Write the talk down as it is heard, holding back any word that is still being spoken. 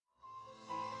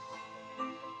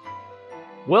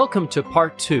Welcome to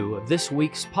part 2 of this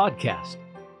week's podcast.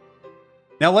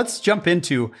 Now let's jump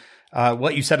into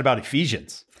what you said about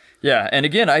Ephesians. Yeah, and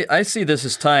again, I see this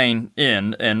as tying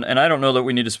in, and I don't know that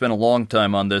we need to spend a long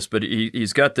time on this, but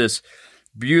he's got this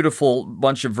beautiful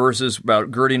bunch of verses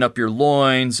about girding up your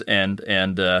loins and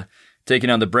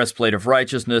taking on the breastplate of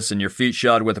righteousness and your feet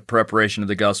shod with the preparation of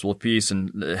the gospel of peace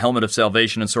and the helmet of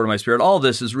salvation and sword of my spirit. All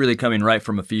this is really coming right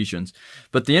from Ephesians.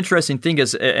 But the interesting thing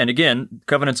is, and again,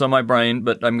 covenant's on my brain,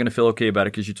 but I'm going to feel okay about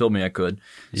it because you told me I could.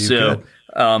 You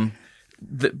could.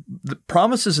 The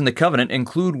promises in the covenant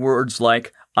include words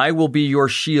like, I will be your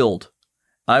shield.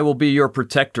 I will be your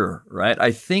protector, right?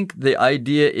 I think the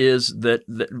idea is that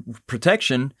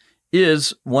protection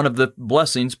is one of the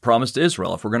blessings promised to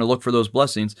Israel. If we're going to look for those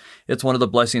blessings, it's one of the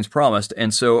blessings promised.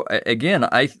 And so, again,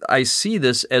 I see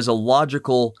this as a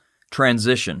logical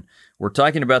transition. We're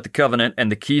talking about the covenant and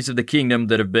the keys of the kingdom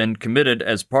that have been committed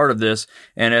as part of this.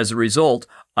 And as a result,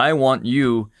 I want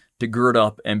you to gird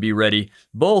up and be ready,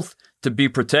 both to be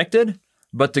protected,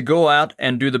 but to go out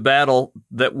and do the battle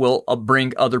that will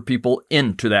bring other people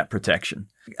into that protection.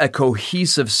 A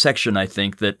cohesive section, I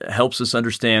think, that helps us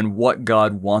understand what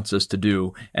God wants us to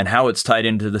do and how it's tied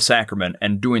into the sacrament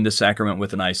and doing the sacrament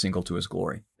with an eye single to his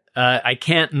glory. I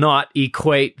can't not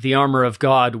equate the armor of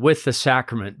God with the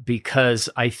sacrament, because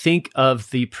I think of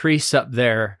the priests up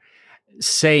there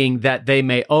saying that they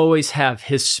may always have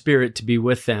his spirit to be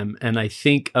with them. And I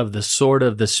think of the sword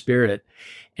of the Spirit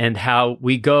and how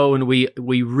we go and we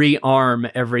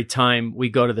rearm every time we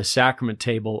go to the sacrament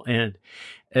table. And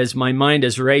as my mind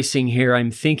is racing here, I'm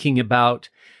thinking about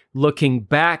looking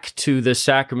back to the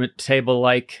sacrament table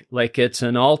like it's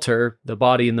an altar, the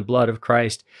body and the blood of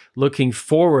Christ, looking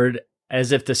forward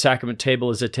as if the sacrament table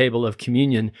is a table of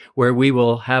communion where we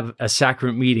will have a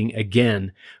sacrament meeting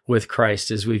again with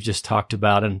Christ, as we've just talked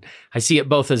about. And I see it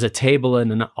both as a table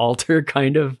and an altar,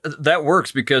 kind of. That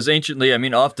works because anciently,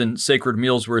 often sacred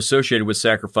meals were associated with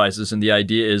sacrifices, and the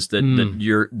idea is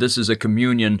that this is a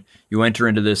communion. You enter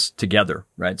into this together,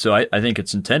 right? So I think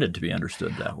it's intended to be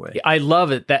understood that way. I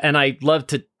love it, and I love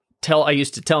to I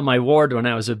used to tell my ward when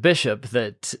I was a bishop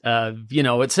that,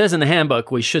 it says in the handbook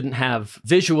we shouldn't have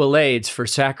visual aids for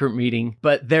sacrament meeting,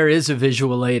 but there is a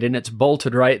visual aid and it's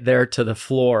bolted right there to the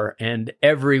floor. And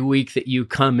every week that you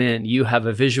come in, you have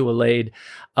a visual aid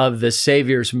of the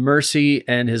Savior's mercy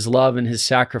and his love and his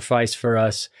sacrifice for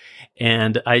us.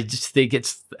 And I just think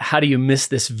it's, how do you miss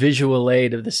this visual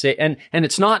aid of the and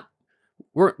it's not,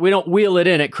 we don't wheel it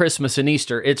in at Christmas and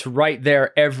Easter. It's right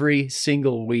there every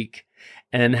single week.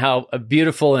 And how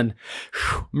beautiful and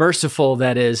merciful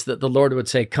that is that the Lord would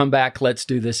say, come back, let's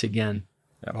do this again.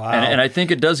 Wow. And I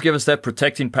think it does give us that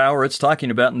protecting power it's talking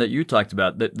about and that you talked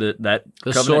about, that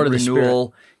covenant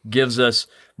renewal gives us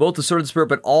both the sword of the Spirit,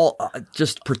 but all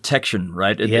just protection,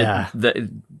 right?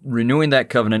 Renewing that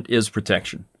covenant is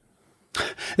protection.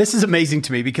 This is amazing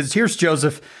to me because here's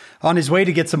Joseph on his way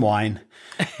to get some wine,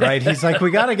 right? He's like, we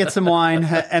got to get some wine.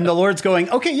 And the Lord's going,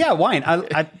 okay, yeah, wine.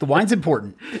 The wine's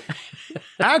important.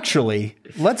 Actually,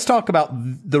 let's talk about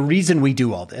the reason we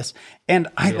do all this. And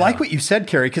I like what you said,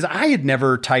 Carrie, because I had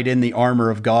never tied in the armor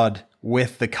of God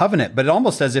with the covenant, but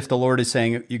almost as if the Lord is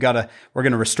saying, we're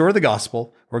going to restore the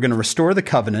gospel, we're going to restore the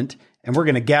covenant, and we're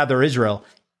going to gather Israel,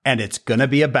 and it's going to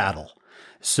be a battle.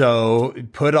 So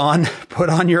put on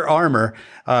your armor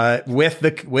with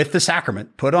the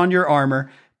sacrament. Put on your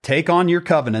armor, take on your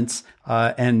covenants,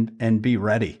 and be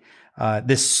ready.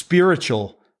 This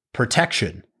spiritual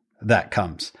protection that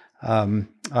comes.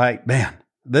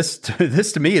 This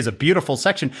to me is a beautiful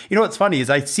section. You know what's funny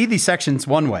is I see these sections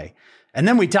one way, and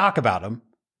then we talk about them,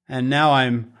 and now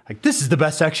I'm like, this is the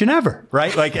best section ever,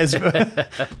 right? Like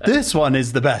this one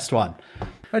is the best one.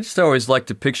 I just always like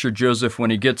to picture Joseph when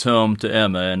he gets home to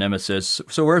Emma, and Emma says,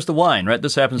 so where's the wine, right?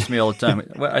 This happens to me all the time.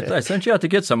 Well, I sent you out to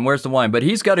get some. Where's the wine? But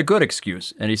he's got a good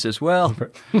excuse. And he says, well,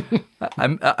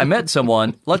 I met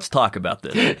someone. Let's talk about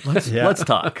this. Let's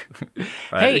talk.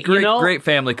 Right? Hey, great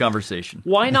family conversation.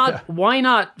 Why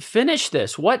not finish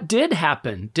this? What did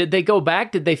happen? Did they go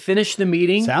back? Did they finish the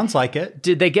meeting? Sounds like it.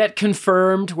 Did they get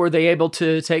confirmed? Were they able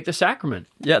to take the sacrament?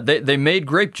 Yeah, they made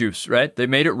grape juice, right? They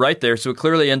made it right there. So it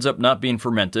clearly ends up not being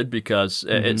fermented because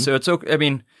it's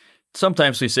okay.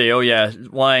 Sometimes we say, oh yeah,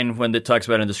 wine, when it talks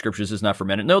about it in the scriptures, is not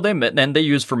fermented. No, they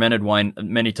use fermented wine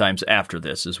many times after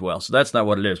this as well. So that's not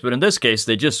what it is. But in this case,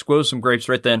 they just squeezed some grapes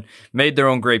right then, made their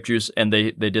own grape juice, and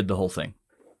they did the whole thing.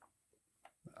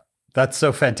 That's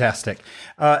so fantastic.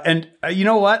 And you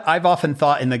know what? I've often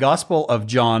thought in the Gospel of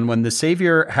John, when the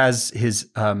Savior has his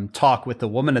talk with the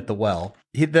woman at the well,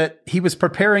 that he was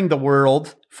preparing the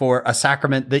world for a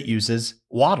sacrament that uses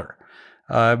water.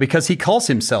 because he calls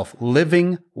himself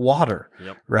living water,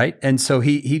 right? And so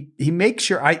he makes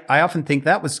sure. I often think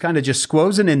that was kind of just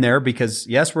squozing in there because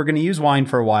yes, we're going to use wine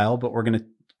for a while, but we're going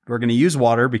to use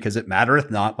water because it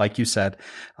mattereth not, like you said.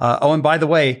 And by the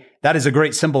way, that is a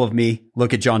great symbol of me.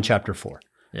 Look at John chapter 4.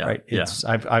 Yeah, right.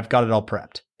 I've got it all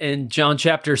prepped. In John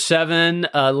chapter 7,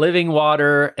 living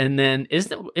water, and then is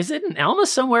it in Alma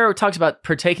somewhere where it talks about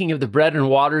partaking of the bread and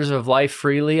waters of life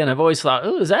freely? And I've always thought,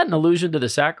 is that an allusion to the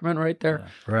sacrament right there?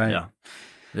 Yeah. Right. Yeah.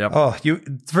 Yep. Oh,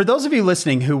 for those of you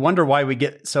listening who wonder why we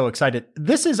get so excited,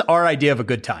 this is our idea of a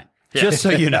good time. Yeah. Just so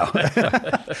you know,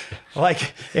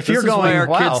 like if you're going, why our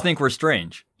wow, kids think we're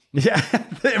strange. Yeah,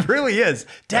 it really is.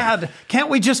 Dad, can't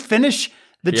we just finish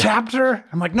the chapter?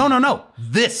 I'm like, no.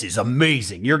 This is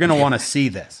amazing. You're going to want to see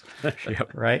this.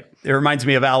 Right? It reminds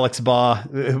me of Alex Baugh.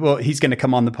 Well, he's going to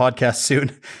come on the podcast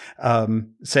soon,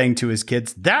 saying to his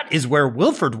kids, that is where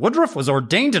Wilford Woodruff was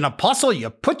ordained an apostle.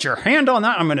 You put your hand on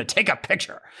that. I'm going to take a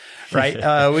picture. Right?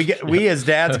 We as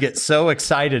dads get so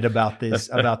excited about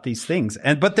these things.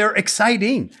 But they're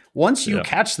exciting. Once you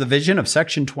catch the vision of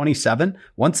section 27,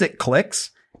 once it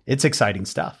clicks, it's exciting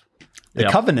stuff. The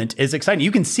covenant is exciting.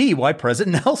 You can see why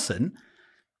President Nelson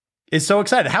is so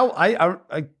excited.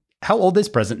 How old is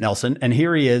President Nelson? And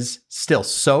here he is still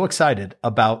so excited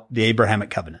about the Abrahamic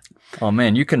covenant. Oh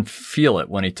man, you can feel it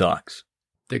when he talks.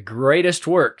 The greatest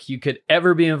work you could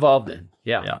ever be involved in.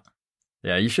 Yeah.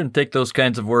 Yeah, you shouldn't take those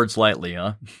kinds of words lightly,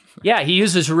 huh? Yeah, he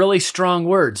uses really strong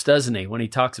words, doesn't he, when he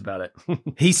talks about it?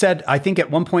 He said, I think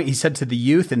at one point he said to the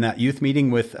youth in that youth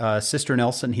meeting with Sister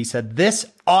Nelson, he said, this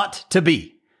ought to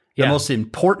be the most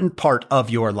important part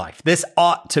of your life. This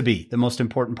ought to be the most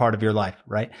important part of your life,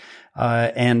 right?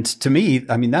 And to me,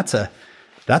 I mean,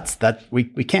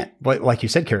 we can't, like you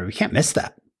said, Kerry, we can't miss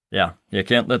that. Yeah, you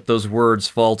can't let those words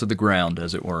fall to the ground,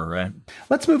 as it were, right?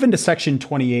 Let's move into section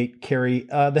 28, Kerry.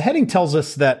 The heading tells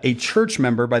us that a church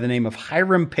member by the name of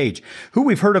Hiram Page, who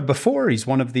we've heard of before, he's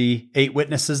one of the 8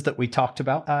 witnesses that we talked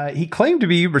about. He claimed to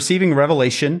be receiving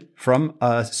revelation from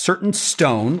a certain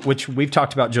stone, which we've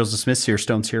talked about Joseph Smith's seer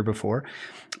stones here before,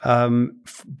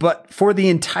 but for the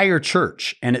entire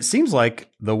church. And it seems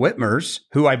like the Whitmers,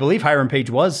 who I believe Hiram Page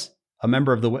was a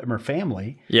member of the Whitmer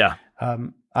family. Yeah.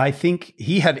 I think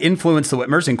he had influenced the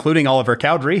Whitmers, including Oliver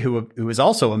Cowdery, who is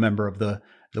also a member of the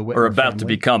Whitmer or about family. to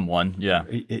become one. Yeah,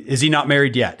 is he not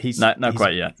married yet? He's not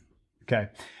quite yet. Okay.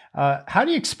 How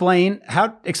do you explain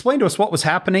to us what was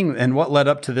happening and what led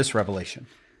up to this revelation?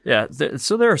 Yeah,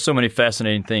 so there are so many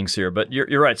fascinating things here, but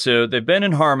you're right. So they've been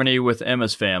in harmony with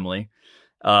Emma's family,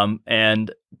 and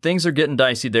things are getting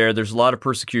dicey there. There's a lot of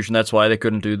persecution. That's why they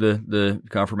couldn't do the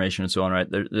confirmation and so on. Right?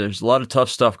 There's a lot of tough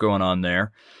stuff going on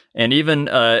there. And even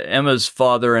Emma's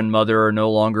father and mother are no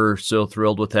longer so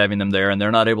thrilled with having them there, and they're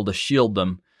not able to shield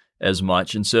them as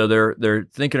much. And so they're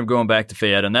thinking of going back to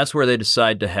Fayette, and that's where they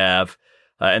decide to have.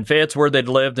 And Fayette's where they'd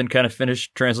lived and kind of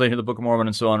finished translating the Book of Mormon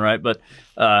and so on, right? But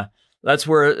that's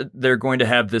where they're going to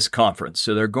have this conference.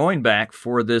 So they're going back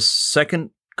for this second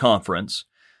conference.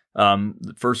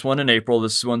 The first one in April,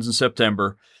 this one's in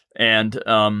September. And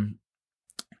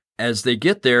as they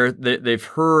get there, they've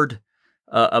heard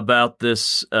about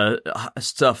this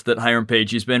stuff that Hiram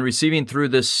Page, he's been receiving through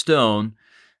this stone,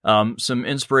 some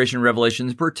inspiration and revelation,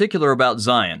 in particular about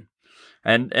Zion.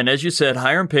 And as you said,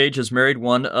 Hiram Page has married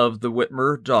one of the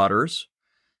Whitmer daughters.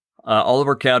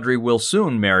 Oliver Cowdery will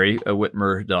soon marry a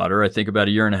Whitmer daughter, I think about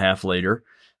a year and a half later,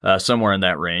 somewhere in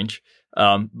that range.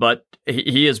 But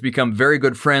he has become very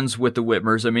good friends with the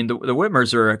Whitmers. I mean, the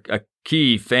Whitmers are a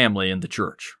key family in the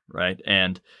church, right?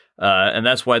 And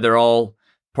that's why they're all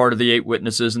part of the 8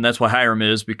 witnesses, and that's why Hiram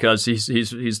is, because he's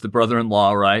the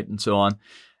brother-in-law, right, and so on.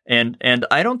 And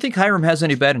I don't think Hiram has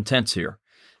any bad intents here.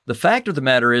 The fact of the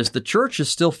matter is the church is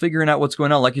still figuring out what's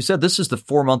going on. Like you said, this is the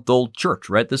 4-month-old church,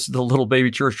 right? This is the little baby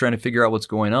church trying to figure out what's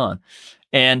going on.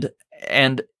 And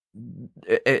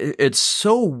it's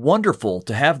so wonderful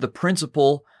to have the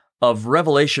principle of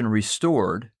revelation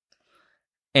restored,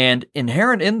 and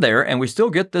inherent in there, and we still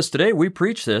get this today, we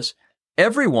preach this,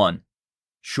 everyone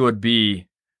should be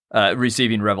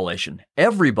receiving revelation.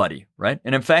 Everybody, right?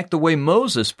 And in fact, the way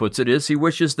Moses puts it is he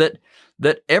wishes that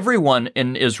everyone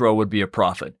in Israel would be a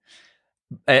prophet.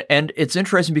 And it's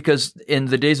interesting because in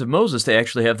the days of Moses, they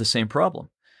actually have the same problem.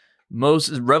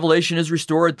 Moses, revelation is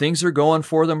restored, things are going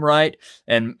for them right,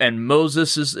 and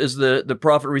Moses is the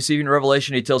prophet receiving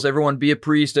revelation. He tells everyone, be a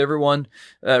priest, everyone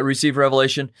receive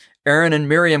revelation. Aaron and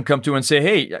Miriam come to him and say,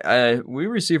 hey, we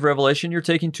receive revelation, you're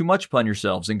taking too much upon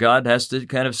yourselves, and God has to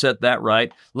kind of set that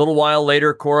right. A little while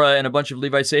later, Korah and a bunch of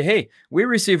Levites say, hey, we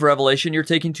receive revelation, you're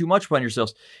taking too much upon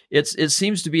yourselves. It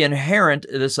seems to be inherent,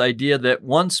 this idea that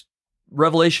once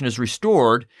revelation is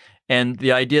restored, and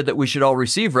the idea that we should all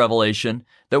receive revelation,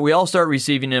 that we all start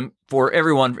receiving him for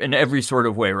everyone in every sort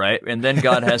of way, right? And then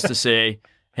God has to say,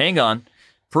 hang on,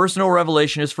 personal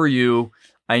revelation is for you.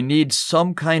 I need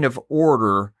some kind of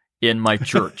order in my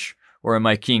church or in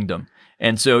my kingdom.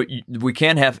 And so we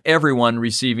can't have everyone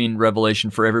receiving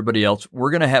revelation for everybody else. We're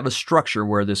going to have a structure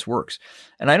where this works.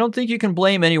 And I don't think you can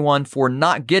blame anyone for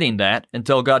not getting that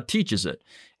until God teaches it.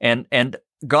 And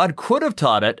God could have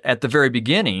taught it at the very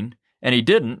beginning, and he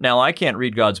didn't. Now, I can't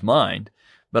read God's mind,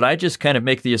 but I just kind of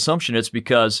make the assumption it's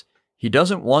because he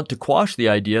doesn't want to quash the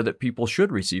idea that people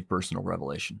should receive personal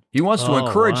revelation. He wants to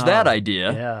encourage that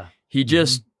idea. Yeah. He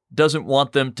just doesn't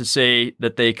want them to say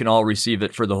that they can all receive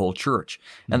it for the whole church.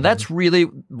 And that's really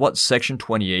what Section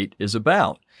 28 is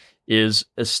about, is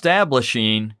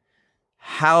establishing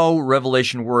how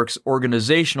revelation works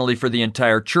organizationally for the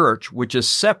entire church, which is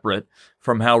separate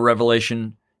from how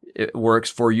revelation works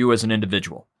for you as an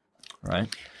individual, right?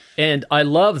 And I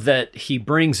love that he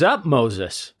brings up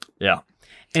Moses. Yeah.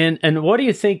 And what do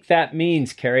you think that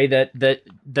means, Kerry?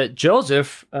 That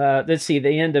Joseph, let's see,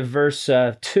 the end of verse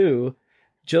 2,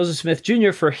 Joseph Smith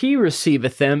Jr., for he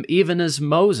receiveth them even as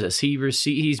Moses.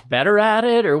 He's better at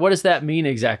it, or what does that mean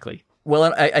exactly?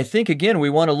 Well, I think, again, we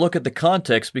want to look at the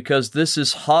context because this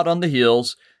is hot on the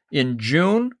heels. In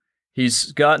June,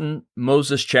 he's gotten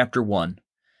Moses chapter 1,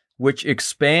 which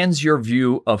expands your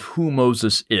view of who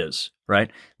Moses is,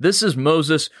 right? This is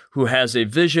Moses who has a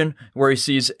vision where he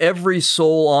sees every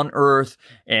soul on earth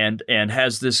and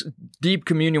has this deep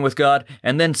communion with God.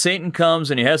 And then Satan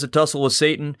comes and he has a tussle with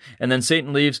Satan, and then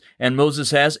Satan leaves, and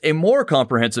Moses has a more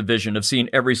comprehensive vision of seeing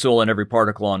every soul and every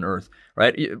particle on earth,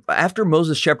 right? After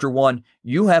Moses chapter 1,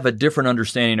 you have a different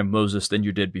understanding of Moses than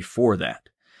you did before that.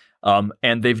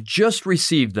 And they've just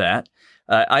received that.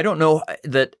 I don't know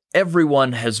that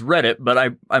everyone has read it, but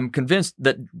I'm convinced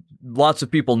that lots of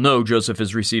people know Joseph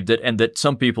has received it and that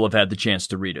some people have had the chance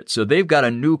to read it. So they've got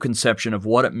a new conception of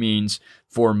what it means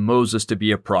for Moses to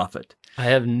be a prophet. I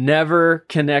have never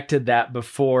connected that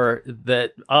before.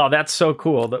 That's so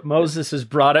cool that Moses is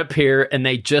brought up here and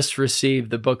they just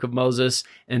received the book of Moses,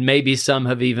 and maybe some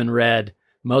have even read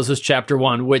Moses chapter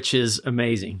 1, which is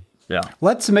amazing. Yeah.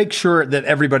 Let's make sure that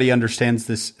everybody understands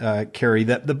this, Kerry,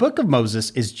 that the book of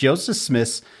Moses is Joseph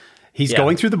Smith's. He's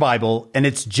going through the Bible, and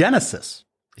it's Genesis.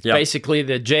 It's basically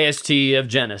the JST of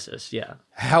Genesis, yeah.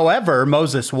 However,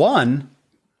 Moses 1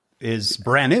 is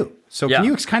brand new. So can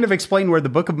you kind of explain where the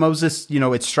book of Moses,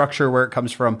 its structure, where it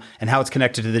comes from, and how it's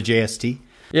connected to the JST?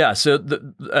 Yeah, so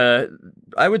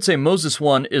I would say Moses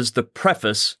 1 is the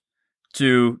preface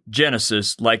to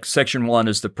Genesis, like section 1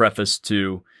 is the preface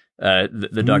to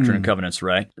the Doctrine and Covenants,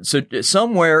 right? So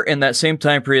somewhere in that same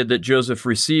time period that Joseph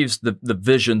receives the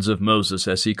visions of Moses,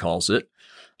 as he calls it,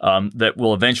 that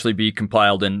will eventually be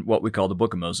compiled in what we call the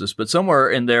Book of Moses. But somewhere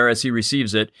in there, as he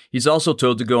receives it, he's also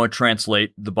told to go and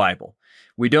translate the Bible.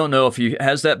 We don't know if he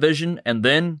has that vision and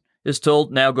then is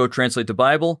told, now go translate the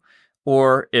Bible,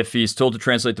 or if he's told to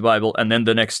translate the Bible and then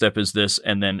the next step is this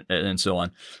and so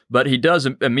on. But he does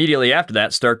immediately after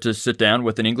that start to sit down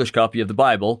with an English copy of the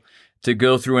Bible to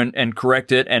go through and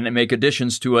correct it and make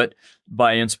additions to it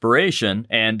by inspiration.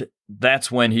 And that's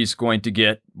when he's going to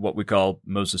get what we call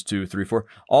Moses 2, 3, 4.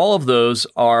 All of those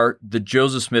are the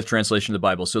Joseph Smith translation of the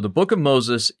Bible. So the book of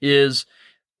Moses is,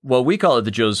 well, we call it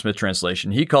the Joseph Smith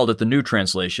translation. He called it the New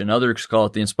Translation. Others call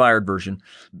it the Inspired Version.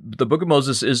 The book of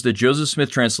Moses is the Joseph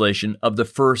Smith translation of the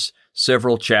first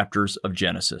several chapters of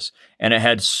Genesis. And it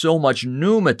had so much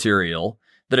new material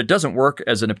that it doesn't work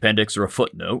as an appendix or a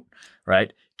footnote,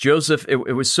 right? Joseph, it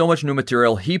was so much new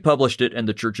material, he published it in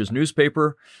the church's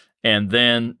newspaper, and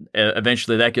then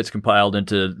eventually that gets compiled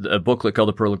into a booklet called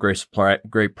The Pearl of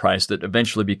Great Price that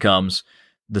eventually becomes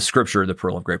the scripture, The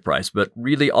Pearl of Great Price. But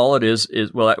really all it is,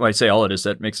 well, when I say all it is,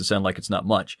 that makes it sound like it's not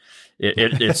much.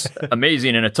 It's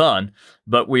amazing in a ton,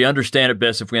 but we understand it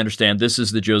best if we understand this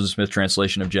is the Joseph Smith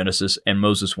translation of Genesis, and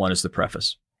Moses 1 is the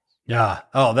preface. Yeah.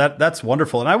 Oh, that's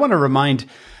wonderful. And I want to remind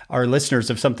our listeners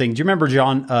of something. Do you remember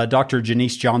Dr.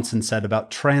 Janice Johnson said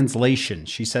about translation?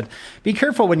 She said, be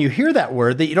careful when you hear that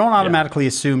word that you don't automatically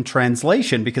assume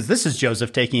translation, because this is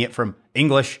Joseph taking it from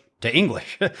English to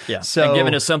English. Yeah. So, and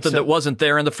giving us something that wasn't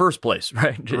there in the first place,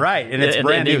 right? Right. And it's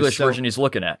brand new. The English version he's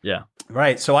looking at. Yeah.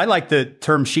 Right. So I like the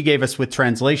term she gave us with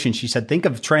translation. She said, think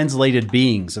of translated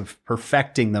beings, of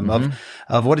perfecting them,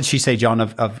 of what did she say, John,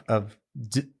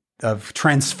 of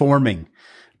transforming,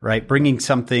 right? Bringing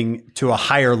something to a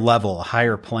higher level, a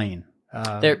higher plane.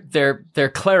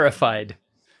 They're clarified.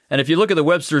 And if you look at the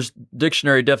Webster's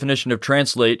Dictionary definition of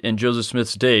translate in Joseph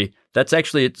Smith's day, that's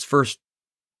actually its first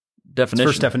definition.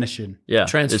 First definition. Yeah.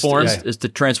 Transform. Is to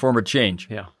transform or change.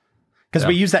 Yeah. Because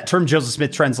we use that term Joseph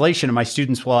Smith translation, and my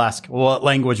students will ask, well, what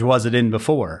language was it in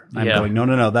before? I'm going,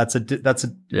 no.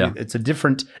 It's a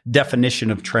different definition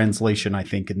of translation, I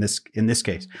think, in this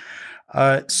case.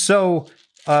 So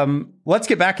let's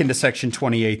get back into section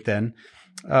 28 then.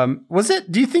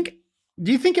 Do you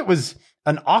think it was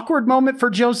an awkward moment for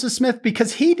Joseph Smith?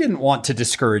 Because he didn't want to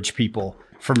discourage people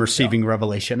from receiving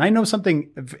revelation. I know something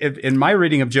in my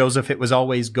reading of Joseph, it was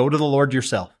always go to the Lord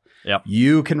yourself. Yep.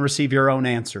 You can receive your own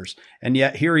answers. And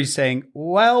yet here he's saying,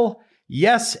 well,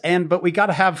 yes, but we got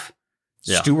to have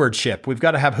stewardship. We've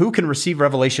got to have who can receive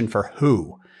revelation for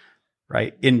who,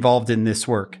 right? Involved in this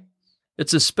work.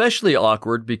 It's especially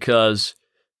awkward because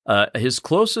his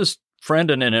closest friend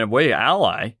and in a way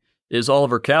ally is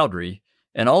Oliver Cowdery.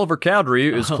 And Oliver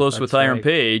Cowdery is close with Hiram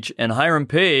Page. And Hiram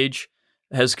Page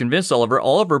has convinced Oliver.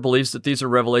 Oliver believes that these are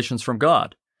revelations from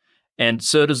God. And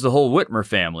so does the whole Whitmer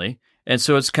family. And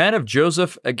so it's kind of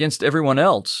Joseph against everyone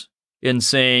else in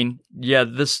saying, yeah,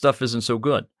 this stuff isn't so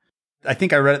good. I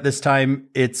think I read it this time.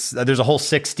 There's a whole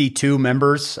 62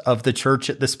 members of the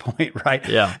church at this point, right?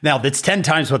 Yeah. Now that's 10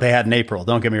 times what they had in April.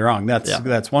 Don't get me wrong.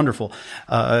 That's wonderful.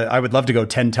 I would love to go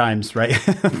 10 times, right?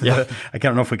 Yeah. I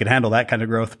don't know if we could handle that kind of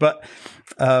growth, but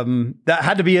that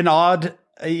had to be an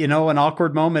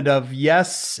awkward moment of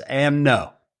yes and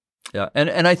no. Yeah.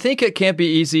 And I think it can't be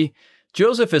easy.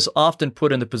 Joseph is often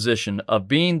put in the position of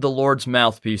being the Lord's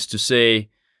mouthpiece to say,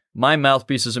 my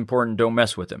mouthpiece is important, don't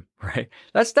mess with him, right?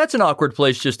 That's an awkward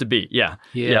place just to be. Yeah.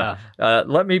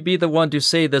 Let me be the one to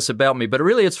say this about me, but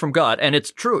really it's from God, and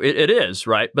it's true. It is,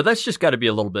 right? But that's just got to be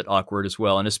a little bit awkward as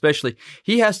well, and especially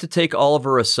he has to take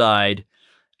Oliver aside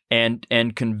and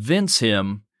convince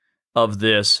him of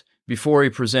this before he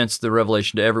presents the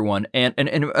revelation to everyone. And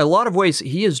in a lot of ways,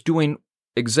 he is doing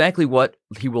exactly what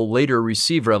he will later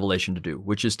receive revelation to do,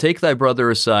 which is take thy brother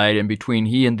aside and between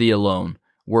he and thee alone,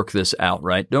 work this out,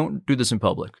 right? Don't do this in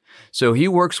public. So he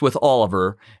works with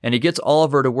Oliver, and he gets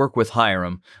Oliver to work with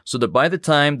Hiram, so that by the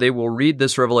time they will read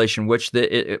this revelation, which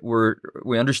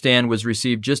we understand was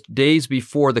received just days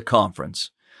before the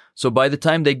conference. So by the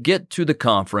time they get to the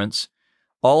conference,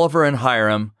 Oliver and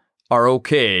Hiram are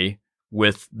okay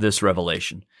with this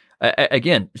revelation.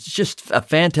 Again, it's just a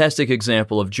fantastic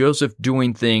example of Joseph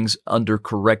doing things under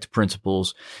correct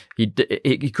principles. He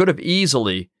could have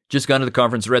easily just gone to the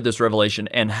conference, read this revelation,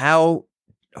 and how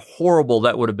horrible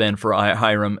that would have been for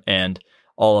Hiram and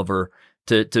Oliver.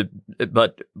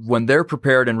 But when they're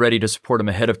prepared and ready to support him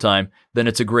ahead of time, then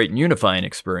it's a great unifying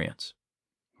experience.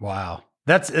 Wow.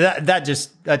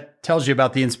 That tells you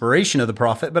about the inspiration of the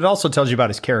prophet, but it also tells you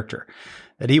about his character.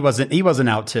 That he wasn't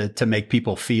out to make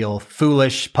people feel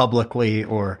foolish publicly,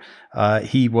 or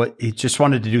he just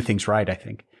wanted to do things right, I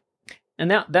think.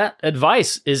 And that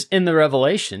advice is in the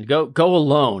Revelation. Go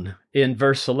alone in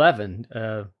verse 11.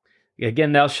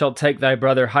 Again, thou shalt take thy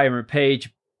brother Hiram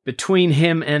Page between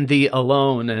him and thee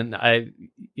alone. And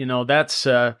that's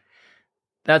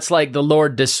like the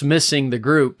Lord dismissing the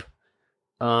group.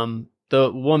 The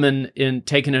woman in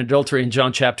taken in adultery in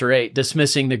John chapter 8,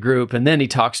 dismissing the group, and then he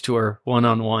talks to her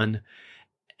one-on-one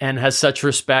and has such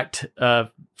respect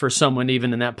for someone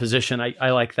even in that position.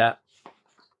 I like that.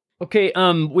 Okay,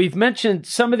 we've mentioned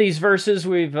some of these verses.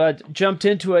 We've jumped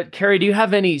into it. Carrie, do you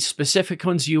have any specific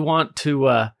ones you want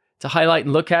to highlight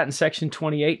and look at in section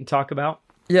 28 and talk about?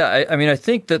 Yeah, I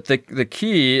think that the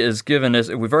key is given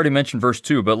as we've already mentioned verse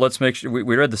 2, but let's make sure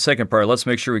we read the second part. Let's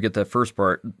make sure we get that first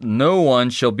part. No one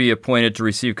shall be appointed to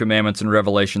receive commandments and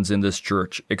revelations in this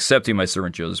church, excepting my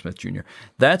servant Joseph Smith Jr.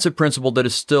 That's a principle that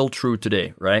is still true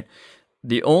today, right?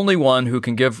 The only one who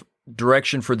can give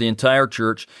direction for the entire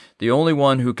church, the only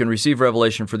one who can receive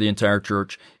revelation for the entire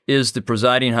church is the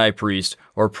presiding high priest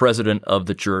or president of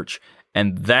the church,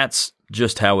 and that's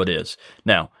just how it is.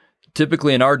 Now,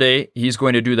 typically in our day, he's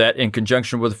going to do that in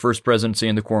conjunction with the first presidency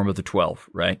and the quorum of the 12,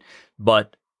 right?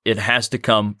 But it has to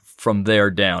come from there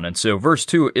down. And so verse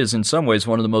 2 is in some ways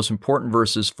one of the most important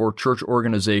verses for church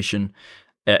organization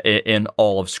in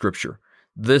all of Scripture.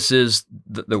 This is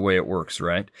the way it works,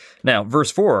 right? Now,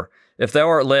 verse 4, if thou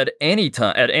art led at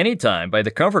any time by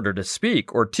the Comforter to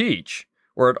speak or teach,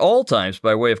 or at all times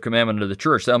by way of commandment of the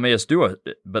church, thou mayest do it,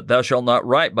 but thou shalt not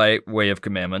write by way of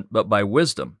commandment, but by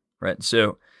wisdom, right?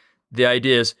 So the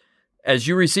idea is, as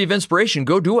you receive inspiration,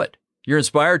 go do it. You're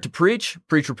inspired to preach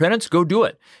repentance, go do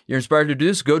it. You're inspired to do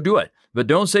this, go do it. But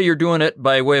don't say you're doing it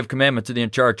by way of commandment to the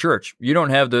entire church. You don't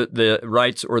have the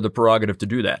rights or the prerogative to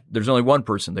do that. There's only one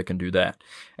person that can do that.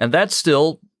 And that's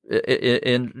still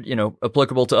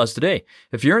applicable to us today.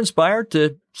 If you're inspired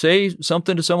to say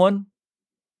something to someone,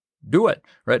 do it,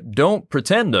 right? Don't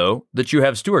pretend, though, that you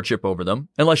have stewardship over them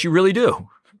unless you really do.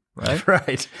 right?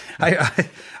 Right.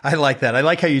 I like that. I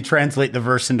like how you translate the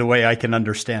verse into a way I can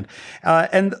understand.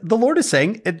 And the Lord is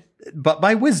saying, but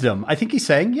by wisdom. I think he's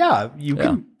saying, you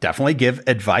can definitely give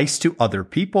advice to other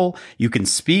people. You can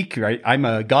speak, right? I'm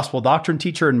a gospel doctrine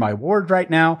teacher in my ward right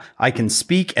now. I can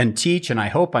speak and teach, and I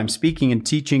hope I'm speaking and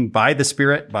teaching by the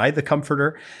Spirit, by the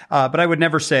Comforter. But I would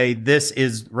never say this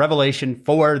is revelation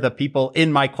for the people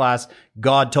in my class.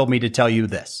 God told me to tell you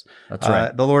this. That's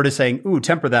right. The Lord is saying,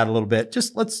 temper that a little bit.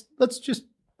 Just let's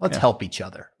help each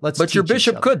other. But your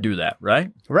bishop could do that,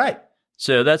 right? Right.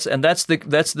 So that's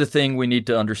the thing we need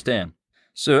to understand.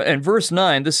 So in verse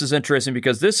 9, this is interesting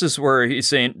because this is where he's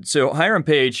saying, so Hiram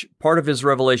Page, part of his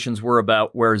revelations were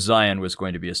about where Zion was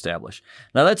going to be established.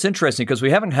 Now that's interesting because we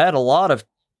haven't had a lot of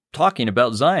talking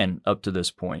about Zion up to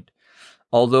this point.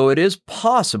 Although it is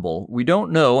possible, we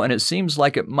don't know, and it seems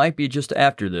like it might be just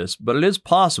after this, but it is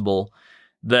possible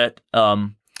that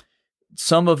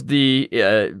some of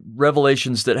the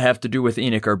revelations that have to do with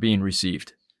Enoch are being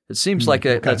received. It seems like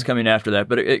that's coming after that,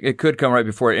 but it could come right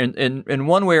before it. In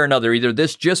one way or another, either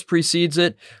this just precedes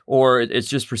it or it's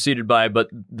just preceded by. But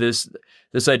this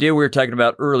idea we were talking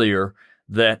about earlier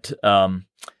that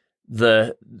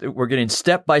we're getting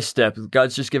step by step.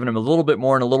 God's just giving them a little bit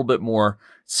more and a little bit more.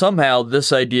 Somehow,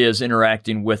 this idea is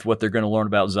interacting with what they're going to learn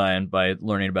about Zion by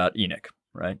learning about Enoch.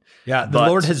 Right? Yeah, the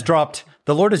Lord has dropped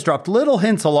little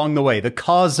hints along the way. The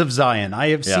cause of Zion. I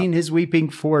have seen his weeping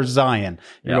for Zion.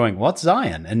 You're going, what's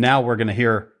Zion? And now we're going to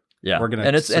hear. Yeah, we're going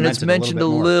to and it's mentioned a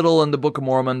little in the Book of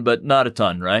Mormon, but not a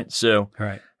ton, right? So,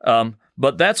 right.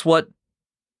 But that's what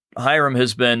Hiram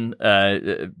has been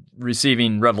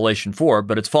receiving revelation for,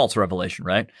 but it's false revelation,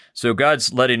 right? So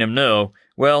God's letting him know.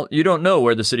 Well, you don't know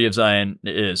where the city of Zion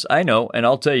is. I know, and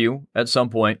I'll tell you at some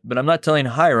point. But I'm not telling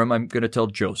Hiram. I'm going to tell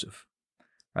Joseph.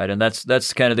 Right, and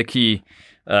that's kind of the key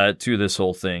to this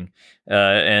whole thing,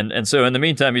 and so in the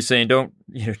meantime, he's saying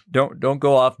don't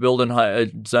go off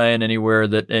building Zion anywhere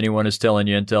that anyone is telling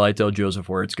you until I tell Joseph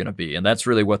where it's going to be, and that's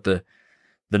really what the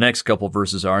next couple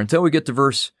verses are until we get to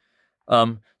verse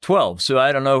 12. So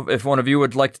I don't know if one of you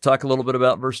would like to talk a little bit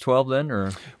about verse 12 then,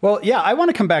 or well, yeah, I want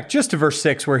to come back just to verse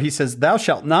 6 where he says, "Thou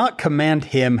shalt not command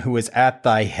him who is at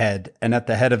thy head and at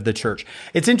the head of the church."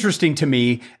 It's interesting to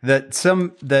me that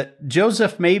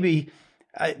Joseph maybe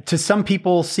to some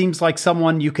people seems like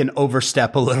someone you can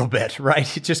overstep a little bit,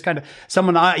 right? It's just kind of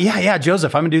someone,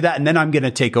 Joseph, I'm gonna do that, and then I'm gonna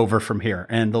take over from here.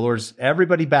 And the Lord's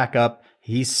everybody back up.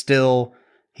 He's still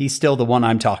the one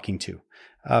I'm talking to,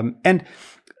 and.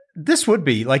 This would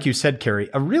be, like you said, Carrie,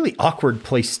 a really awkward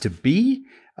place to be,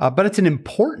 but it's an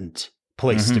important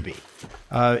place to be.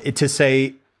 To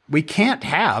say we can't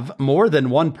have more than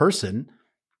one person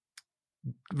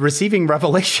receiving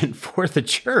revelation for the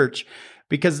church,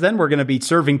 because then we're going to be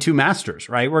serving two masters,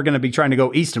 right? We're going to be trying to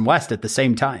go east and west at the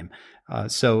same time.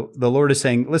 So the Lord is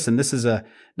saying, listen, this is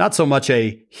not so much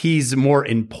he's more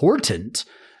important,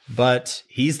 but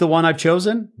he's the one I've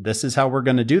chosen. This is how we're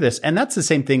going to do this. And that's the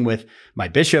same thing with my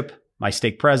bishop, my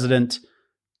stake president,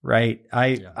 right?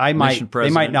 They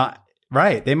might not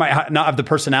have the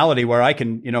personality where I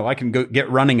can go get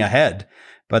running ahead,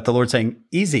 but the Lord's saying,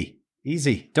 easy,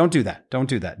 don't do that.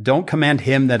 Don't command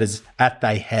him that is at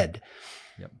thy head.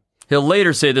 Yep. He'll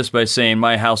later say this by saying,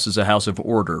 my house is a house of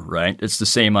order, right? It's the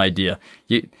same idea.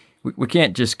 We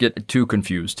can't just get too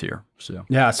confused here.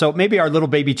 So maybe our little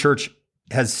baby church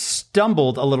has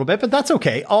stumbled a little bit, but that's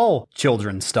okay. All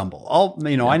children stumble.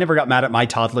 I never got mad at my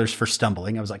toddlers for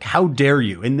stumbling. I was like, how dare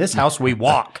you? In this house we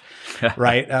walk,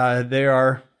 right?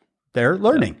 They're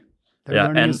learning. They're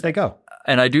learning as they go.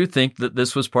 And I do think that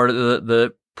this was part of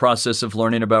the process of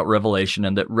learning about revelation,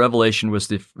 and that revelation was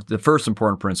the first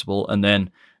important principle, and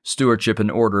then stewardship and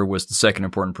order was the second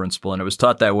important principle. And it was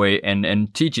taught that way,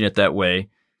 and teaching it that way,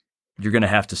 you're going to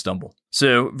have to stumble.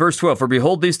 So, verse 12, for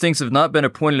behold, these things have not been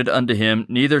appointed unto him,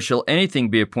 neither shall anything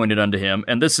be appointed unto him.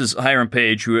 And this is Hiram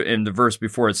Page, who in the verse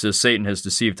before it says Satan has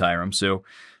deceived Hiram. So,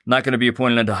 not going to be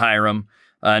appointed unto Hiram,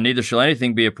 neither shall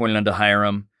anything be appointed unto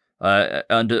Hiram,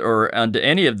 unto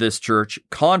any of this church,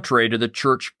 contrary to the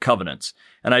church covenants.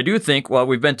 And I do think, while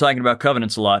we've been talking about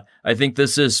covenants a lot, I think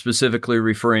this is specifically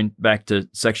referring back to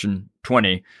section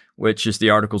 20, which is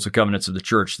the Articles of Covenants of the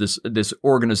church, this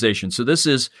organization. So this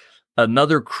is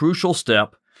another crucial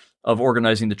step of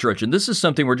organizing the church. And this is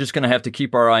something we're just going to have to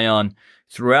keep our eye on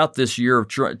throughout this year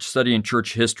of studying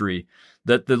church history,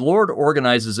 that the Lord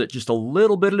organizes it just a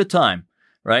little bit at a time,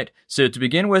 right? So to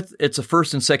begin with, it's a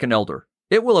first and second elder.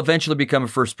 It will eventually become a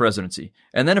first presidency,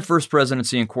 and then a first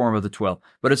presidency and quorum of the 12.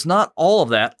 But it's not all of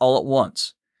that all at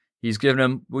once. He's given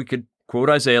them, we could quote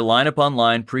Isaiah, line upon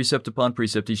line, precept upon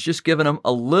precept. He's just given them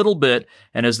a little bit,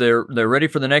 and as they're ready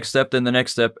for the next step, then the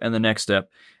next step, and the next step.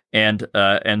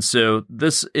 And so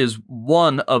this is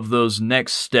one of those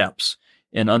next steps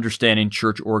in understanding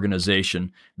church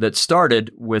organization that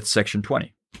started with Section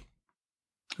 20.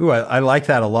 Ooh, I like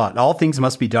that a lot. All things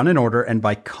must be done in order and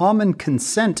by common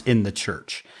consent in the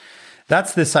church.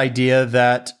 That's this idea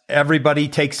that everybody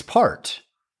takes part,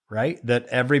 right? That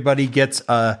everybody gets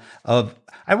I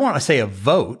want to say a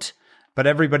vote, but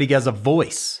everybody gets a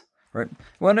voice. Right.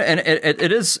 Well, and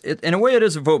it is, in a way, it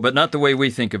is a vote, but not the way we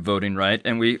think of voting, right?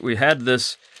 And we had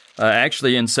this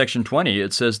actually in Section 20.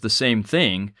 It says the same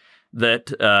thing,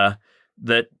 that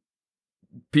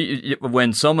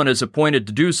when someone is appointed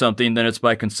to do something, then it's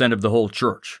by consent of the whole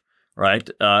church, right?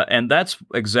 And that's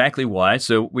exactly why.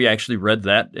 So we actually read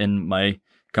that in my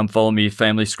Come Follow Me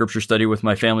family scripture study with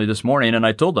my family this morning, and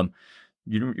I told them,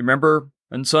 you remember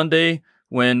on Sunday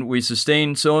when we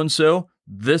sustained so-and-so?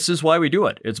 This is why we do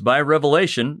it. It's by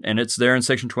revelation, and it's there in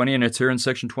Section 20, and it's here in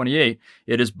Section 28.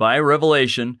 It is by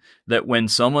revelation that when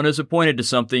someone is appointed to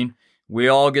something, we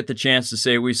all get the chance to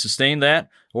say we sustain that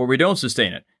or we don't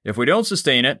sustain it. If we don't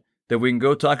sustain it, then we can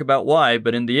go talk about why,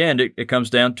 but in the end, it comes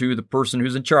down to the person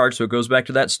who's in charge, so it goes back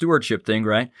to that stewardship thing,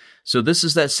 right? So this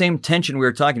is that same tension we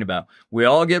were talking about. We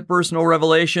all get personal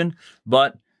revelation,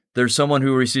 but there's someone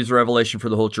who receives revelation for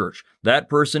the whole church. That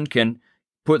person can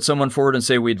put someone forward and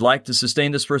say, we'd like to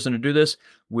sustain this person to do this.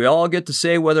 We all get to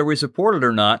say whether we support it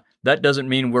or not. That doesn't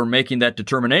mean we're making that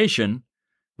determination,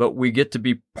 but we get to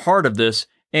be part of this,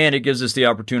 and it gives us the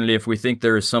opportunity, if we think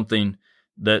there is something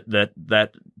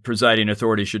that presiding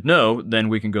authority should know, then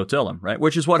we can go tell them, right?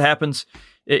 Which is what happens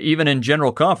even in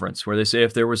general conference, where they say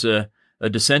if there was a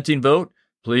dissenting vote,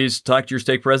 please talk to your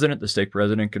stake president. The stake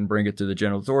president can bring it to the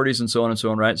general authorities and so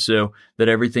on, right? So that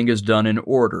everything is done in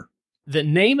order. The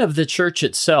name of the church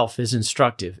itself is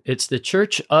instructive. It's the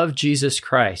Church of Jesus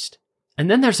Christ. And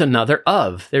then there's another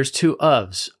of. There's two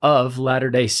ofs of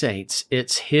Latter-day Saints.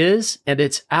 It's his and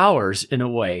it's ours in a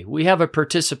way. We have a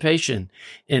participation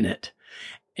in it.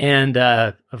 And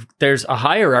there's a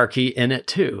hierarchy in it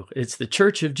too. It's the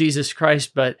Church of Jesus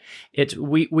Christ, but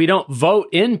we don't vote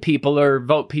in people or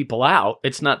vote people out.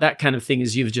 It's not that kind of thing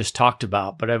as you've just talked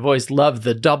about. But I've always loved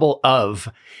the double of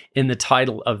in the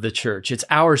title of the church. It's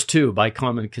ours too by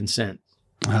common consent.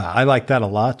 I like that a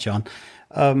lot, John.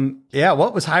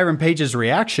 What was Hiram Page's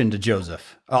reaction to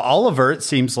Joseph? Oliver, it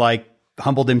seems like,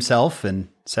 humbled himself and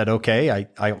said, "Okay,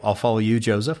 I'll follow you,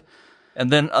 Joseph." And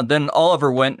then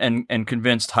Oliver went and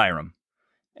convinced Hiram.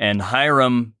 And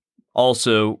Hiram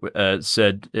also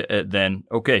said then,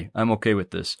 okay, I'm okay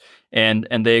with this. And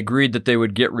they agreed that they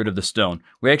would get rid of the stone.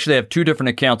 We actually have two different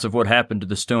accounts of what happened to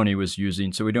the stone he was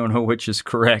using, so we don't know which is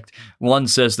correct. One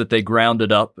says that they ground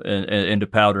it up into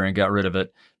powder and got rid of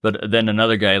it. But then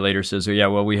another guy later says, oh, yeah,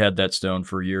 well, we had that stone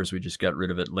for years. We just got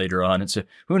rid of it later on. And so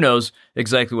who knows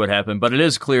exactly what happened. But it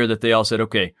is clear that they all said,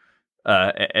 okay,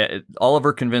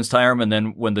 Oliver convinced Hiram, and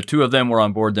then when the two of them were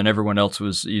on board, then everyone else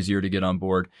was easier to get on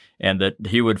board, and that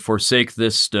he would forsake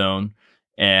this stone,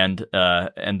 and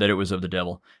that it was of the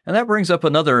devil. And that brings up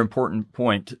another important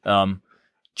point.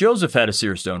 Joseph had a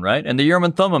seer stone, right? And the Urim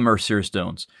and Thummim are seer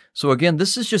stones. So again,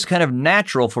 this is just kind of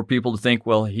natural for people to think,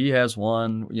 well, he has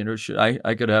one,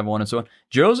 I could have one, and so on.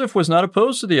 Joseph was not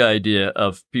opposed to the idea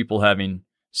of people having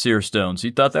seer stones.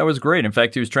 He thought that was great. In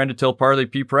fact, he was trying to tell Parley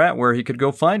P. Pratt where he could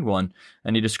go find one.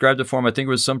 And he described it for him. I think it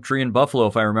was some tree in Buffalo,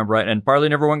 if I remember right. And Parley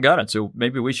never went and got it. So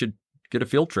maybe we should get a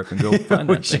field trip and go find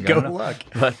that thing. Go look.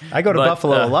 I go to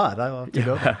Buffalo a lot. I love to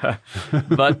go.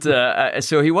 But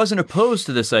so he wasn't opposed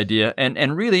to this idea.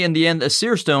 And really, in the end, a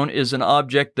seer stone is an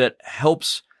object that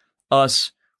helps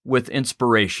us with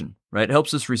inspiration, right? It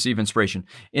helps us receive inspiration.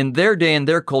 In their day, in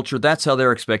their culture, that's how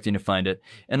they're expecting to find it.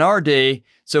 In our day,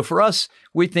 so for us,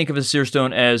 we think of a seer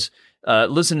stone as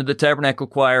listen to the tabernacle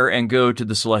choir and go to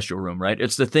the celestial room, right?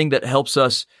 It's the thing that helps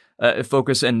us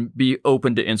focus and be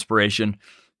open to inspiration.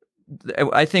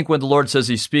 I think when the Lord says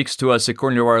he speaks to us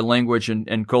according to our language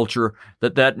and culture,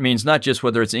 that means not just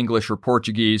whether it's English or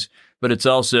Portuguese, but it's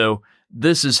also,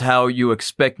 this is how you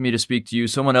expect me to speak to you.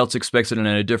 Someone else expects it in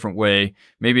a different way.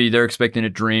 Maybe they're expecting a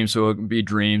dream, so it can be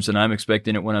dreams, and I'm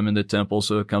expecting it when I'm in the temple,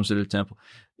 so it comes to the temple.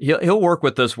 He'll work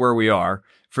with us where we are.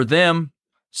 For them,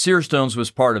 seer stones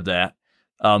was part of that,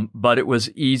 but it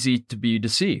was easy to be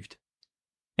deceived.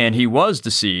 And he was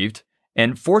deceived,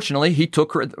 and fortunately, he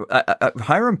took her.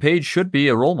 Hiram Page should be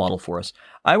a role model for us.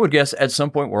 I would guess at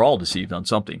some point we're all deceived on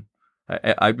something.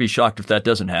 I'd be shocked if that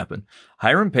doesn't happen.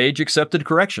 Hiram Page accepted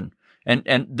correction.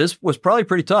 And this was probably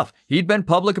pretty tough. He'd been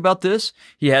public about this.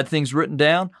 He had things written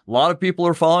down. A lot of people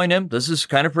are following him. This is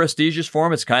kind of prestigious for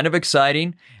him. It's kind of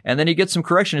exciting. And then he gets some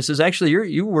correction. He says, actually,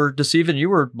 you were deceiving. You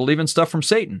were believing stuff from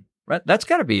Satan. right? That's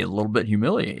got to be a little bit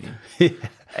humiliating.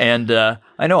 And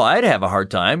I know I'd have a hard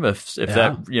time if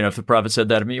that, if the prophet said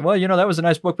that to me. Well, that was a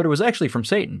nice book, but it was actually from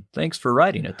Satan. Thanks for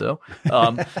writing it, though.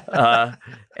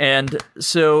 And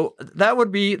so that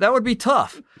would be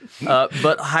tough.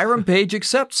 But Hiram Page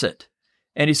accepts it,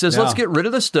 and he says, "Let's get rid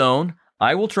of the stone.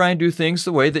 I will try and do things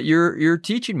the way that you're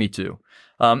teaching me to."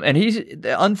 And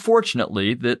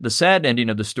unfortunately, the sad ending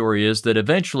of the story is that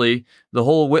eventually the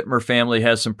whole Whitmer family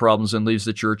has some problems and leaves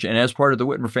the church. And as part of the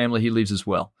Whitmer family, he leaves as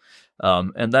well.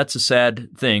 And that's a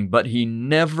sad thing. But he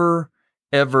never,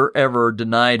 ever, ever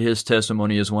denied his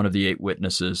testimony as one of the 8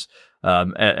 witnesses.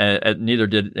 Neither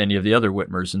did any of the other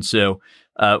Whitmers. And so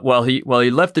while he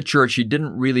left the church, he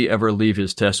didn't really ever leave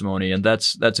his testimony. And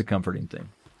that's a comforting thing.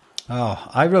 Oh,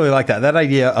 I really like that. That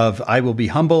idea of I will be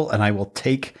humble and I will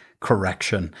take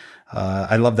correction.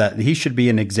 I love that. He should be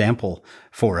an example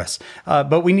for us.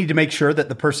 But we need to make sure that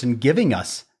the person giving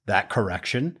us that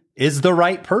correction is the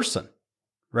right person,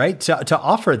 right? To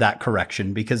offer that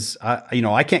correction, because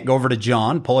I can't go over to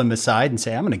John, pull him aside and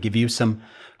say, I'm going to give you some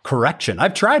correction.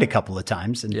 I've tried a couple of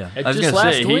times. And I was going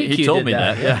to say, he told me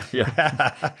that.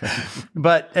 Yeah.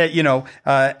 But,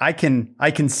 I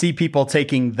can see people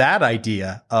taking that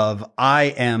idea of I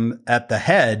am at the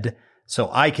head, so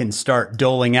I can start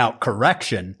doling out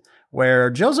correction, where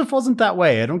Joseph wasn't that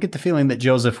way. I don't get the feeling that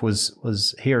Joseph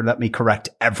was here, let me correct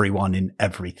everyone in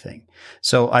everything.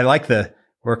 So I like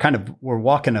we're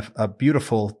walking a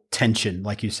beautiful tension,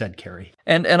 like you said, Carey.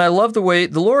 And I love the way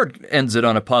the Lord ends it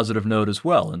on a positive note as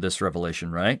well in this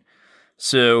revelation, right?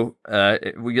 So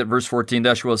we get verse 14,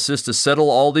 thou shalt assist to settle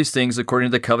all these things according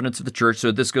to the covenants of the church.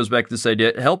 So this goes back to this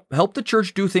idea, help the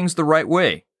church do things the right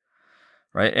way.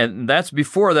 Right, and that's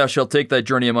before thou shalt take thy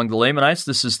journey among the Lamanites.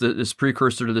 This is this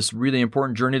precursor to this really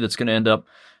important journey that's going to end up.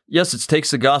 Yes, it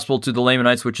takes the gospel to the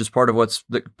Lamanites, which is part of what's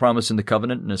the promise in the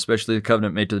covenant, and especially the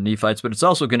covenant made to the Nephites. But it's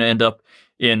also going to end up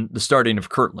in the starting of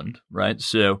Kirtland, right?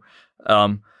 So,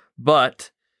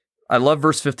 but I love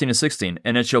verse 15 and 16.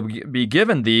 And it shall be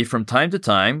given thee from time to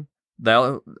time.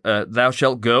 Thou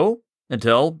shalt go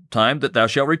until time that thou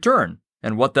shalt return.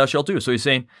 And what thou shalt do. So he's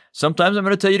saying, sometimes I'm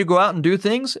going to tell you to go out and do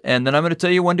things, and then I'm going to tell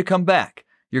you when to come back.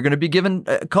 You're going to be given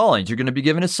callings. You're going to be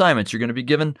given assignments. You're going to be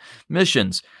given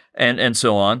missions, and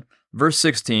so on. Verse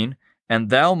 16, and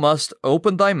thou must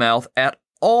open thy mouth at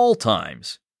all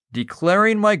times,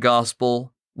 declaring my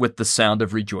gospel with the sound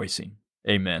of rejoicing.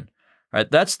 Amen. All right,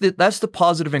 that's the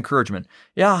positive encouragement.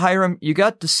 Yeah, Hiram, you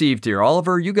got deceived here.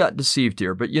 Oliver, you got deceived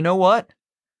here. But you know what?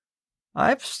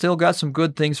 I've still got some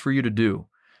good things for you to do.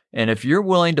 And if you're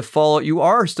willing to follow, you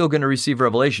are still going to receive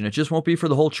revelation. It just won't be for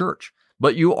the whole church.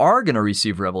 But you are going to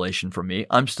receive revelation from me.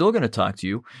 I'm still going to talk to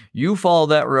you. You follow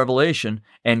that revelation,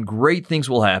 and great things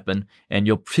will happen, and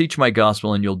you'll preach my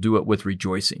gospel, and you'll do it with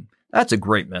rejoicing. That's a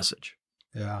great message.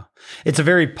 Yeah. It's a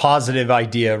very positive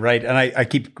idea, right?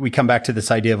 And we come back to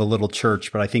this idea of a little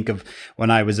church, but I think of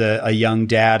when I was a young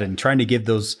dad and trying to give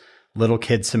those little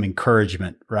kids some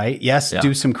encouragement, right? Yes,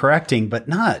 do some correcting, but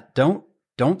don't,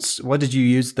 what did you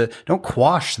use? Don't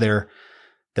quash their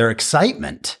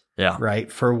excitement,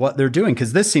 right, for what they're doing.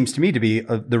 Because this seems to me to be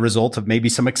the result of maybe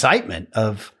some excitement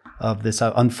of this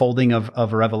unfolding of a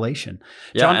revelation.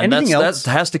 Yeah, John, and anything else?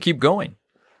 That has to keep going.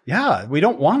 Yeah, we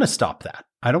don't want to stop that.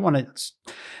 I don't want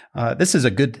to. This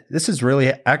is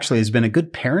really actually has been a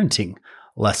good parenting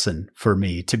lesson for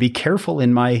me to be careful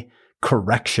in my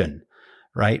correction,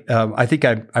 right? I think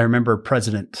I remember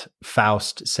President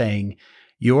Faust saying,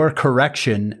 your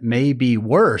correction may be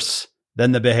worse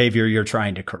than the behavior you're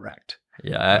trying to correct.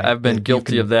 Yeah, right? I've been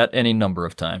guilty of that any number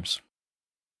of times.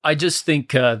 I just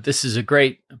think this is a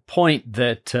great point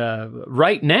that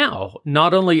right now,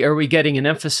 not only are we getting an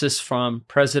emphasis from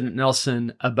President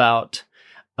Nelson about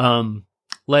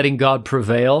letting God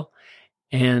prevail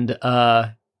and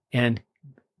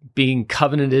being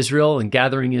covenant Israel and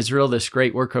gathering Israel, this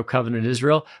great work of covenant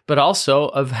Israel, but also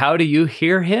of how do you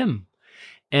hear him?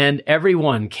 And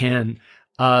everyone can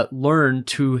learn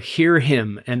to hear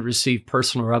him and receive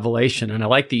personal revelation. And I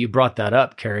like that you brought that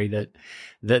up, Carey,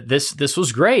 that this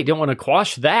was great. Don't want to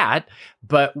quash that,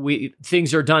 but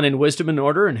things are done in wisdom and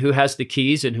order, and who has the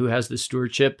keys and who has the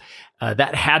stewardship.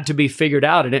 That had to be figured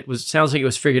out, and sounds like it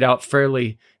was figured out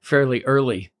fairly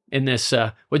early in this.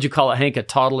 What'd you call it, Hank? A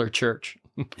toddler church.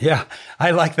 Yeah,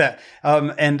 I like that.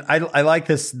 And I like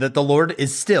this, that the Lord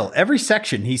is still, every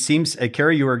section, he seems,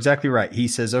 Carey, you were exactly right. He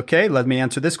says, okay, let me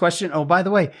answer this question. Oh, by the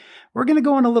way, we're going to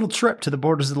go on a little trip to the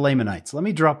borders of the Lamanites. Let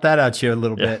me drop that out to you a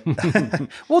little bit.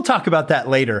 We'll talk about that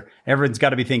later. Everyone's got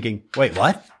to be thinking, wait,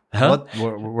 what? Huh?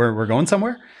 What? We're going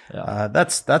somewhere? Yeah.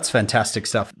 That's fantastic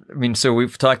stuff. I mean, so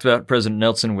we've talked about President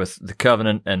Nelson with the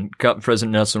covenant and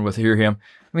President Nelson with Hear Him.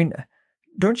 I mean,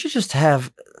 don't you just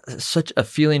have such a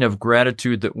feeling of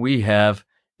gratitude that we have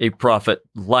a prophet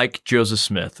like Joseph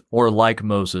Smith or like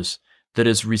Moses that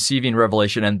is receiving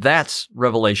revelation, and that's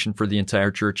revelation for the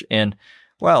entire church. And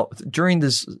wow, during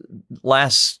this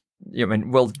last, during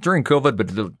COVID, but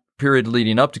the period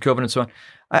leading up to COVID and so on,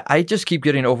 I just keep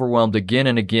getting overwhelmed again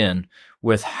and again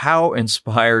with how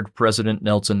inspired President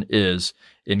Nelson is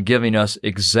in giving us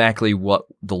exactly what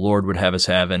the Lord would have us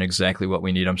have and exactly what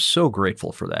we need. I'm so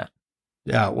grateful for that.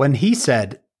 Yeah, when he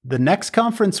said, the next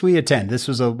conference we attend, this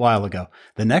was a while ago,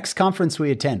 the next conference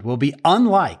we attend will be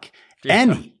unlike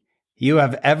any you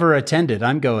have ever attended.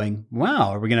 I'm going,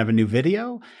 wow, are we going to have a new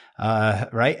video?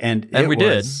 Right? And we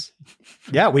did.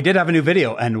 Yeah, we did have a new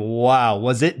video. And wow,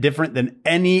 was it different than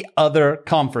any other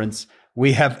conference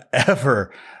we have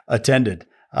ever attended?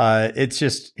 It's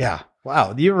just, yeah,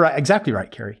 wow. You're right. Exactly right,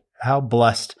 Carrie. How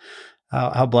blessed we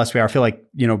are. I feel like,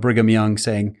 Brigham Young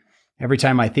saying, every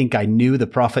time I think I knew the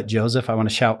prophet Joseph, I want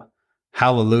to shout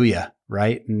hallelujah,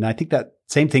 right? And I think that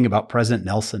same thing about President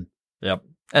Nelson. Yep.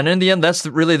 And in the end, that's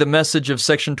really the message of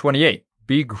Section 28.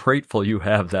 Be grateful you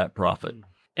have that prophet.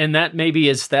 And that maybe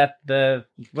is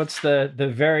what's the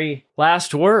very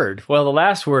last word? Well, the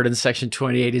last word in Section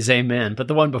 28 is amen, but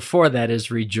the one before that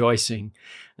is rejoicing.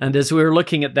 And as we were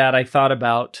looking at that, I thought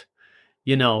about,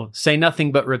 say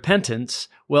nothing but repentance.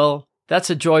 Well, that's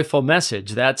a joyful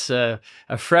message. That's a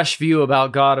fresh view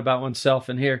about God, about oneself.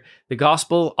 And here, the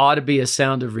gospel ought to be a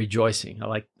sound of rejoicing.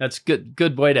 That's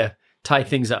good way to tie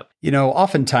things up.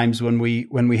 Oftentimes when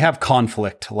we have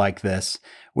conflict like this,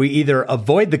 we either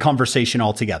avoid the conversation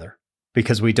altogether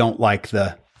because we don't like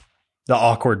the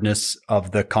awkwardness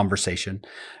of the conversation,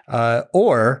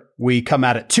 or we come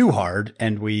at it too hard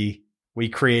and we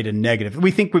create a negative.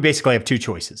 We think we basically have two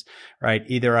choices, right?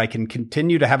 Either I can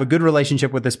continue to have a good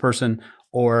relationship with this person,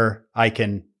 or I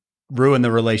can ruin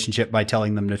the relationship by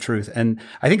telling them the truth. And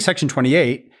I think Section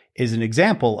 28 is an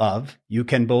example of you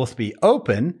can both be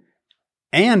open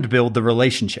and build the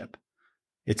relationship.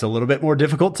 It's a little bit more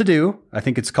difficult to do. I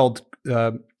think it's called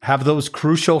Have Those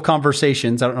Crucial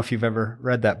Conversations. I don't know if you've ever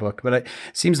read that book, but it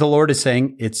seems the Lord is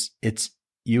saying it's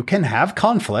you can have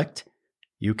conflict,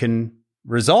 you can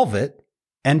resolve it,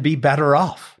 and be better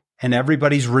off. And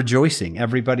everybody's rejoicing.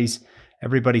 Everybody's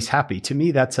happy. To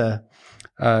me, that's I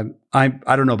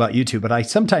don't know about you two, but I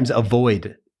sometimes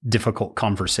avoid difficult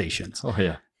conversations. Oh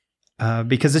yeah.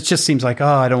 Because it just seems like,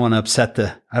 I don't want to upset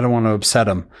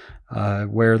them.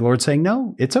 Where the Lord's saying,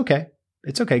 no, it's okay.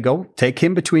 It's okay. Go take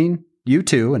him between you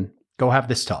two and go have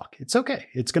this talk. It's okay.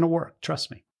 It's going to work. Trust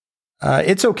me.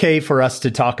 It's okay for us to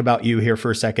talk about you here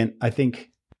for a second. I think.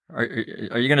 Are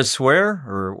you going to swear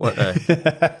or what?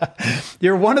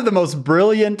 You're one of the most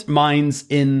brilliant minds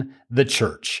in the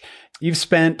church. You've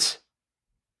spent,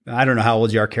 I don't know how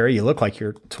old you are, Carrie. You look like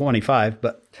you're 25,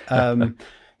 but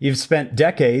you've spent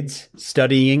decades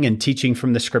studying and teaching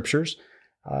from the scriptures.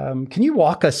 Can you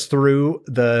walk us through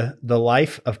the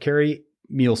life of Carrie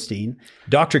Muhlestein,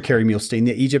 Dr. Carrie Muhlestein,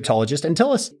 the Egyptologist, and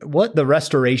tell us what the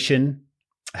restoration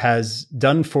has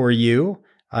done for you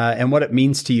and what it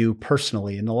means to you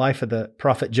personally in the life of the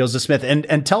prophet Joseph Smith,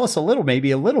 and tell us a little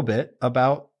bit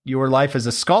about your life as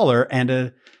a scholar and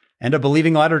a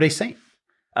believing Latter-day Saint.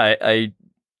 I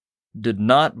did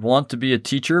not want to be a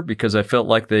teacher because I felt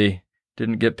like they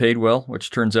didn't get paid well,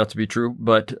 which turns out to be true.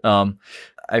 But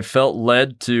I felt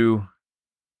led to,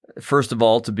 first of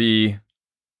all, to be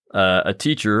a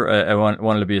teacher. I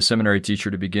wanted to be a seminary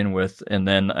teacher to begin with. And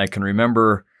then I can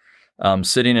remember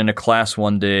sitting in a class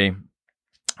one day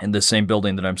in the same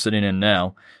building that I'm sitting in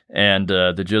now, and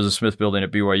the Joseph Smith building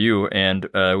at BYU. And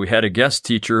we had a guest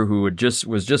teacher who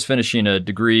was just finishing a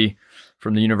degree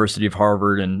from the University of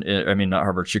Harvard,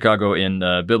 Chicago, in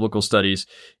biblical studies.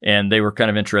 And they were kind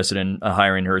of interested in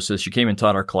hiring her. So she came and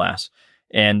taught our class.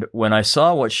 And when I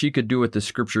saw what she could do with the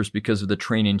scriptures because of the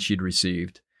training she'd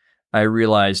received, I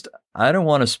realized I don't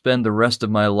want to spend the rest of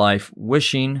my life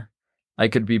wishing I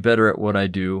could be better at what I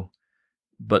do,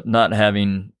 but not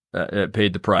having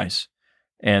paid the price.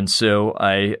 And so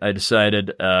I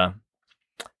decided, and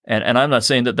I'm not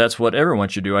saying that that's what everyone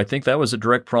should do. I think that was a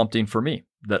direct prompting for me,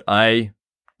 that I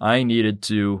needed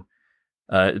to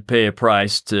pay a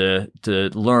price to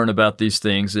learn about these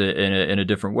things in a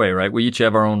different way, right? We each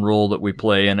have our own role that we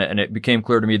play, and it became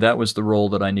clear to me that was the role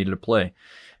that I needed to play.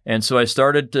 And so I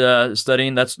started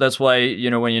studying. That's why,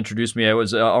 when you introduced me, I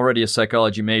was already a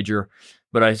psychology major,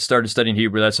 but I started studying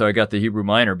Hebrew. That's how I got the Hebrew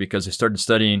minor, because I started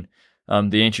studying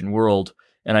the ancient world.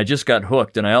 and I just got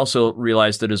hooked. And I also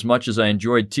realized that as much as I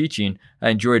enjoyed teaching, I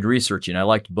enjoyed researching. I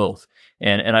liked both.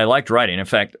 And I liked writing. In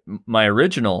fact, I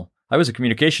was a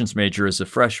communications major as a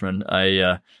freshman.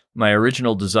 My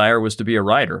original desire was to be a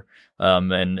writer,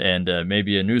 and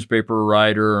maybe a newspaper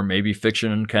writer, or maybe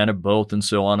fiction, kind of both, and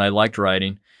so on. I liked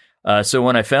writing. So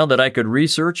when I found that I could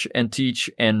research and teach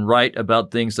and write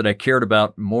about things that I cared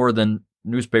about more than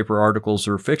newspaper articles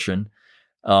or fiction,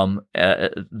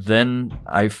 then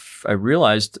I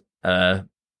realized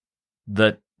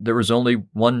that there was only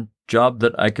one job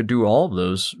that I could do all of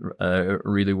those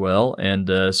really well,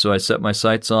 and so I set my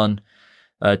sights on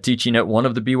teaching at one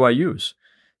of the BYUs.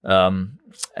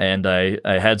 And I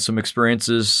had some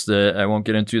experiences that I won't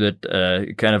get into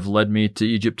that kind of led me to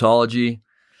Egyptology,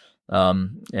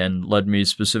 and led me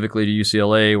specifically to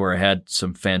UCLA, where I had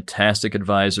some fantastic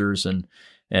advisors, and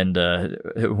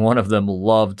one of them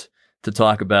loved to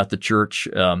talk about the church.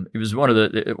 He was one of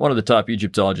the top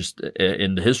Egyptologists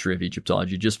in the history of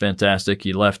Egyptology, just fantastic.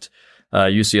 He left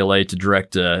UCLA to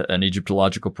direct an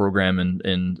Egyptological program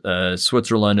in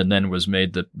Switzerland, and then was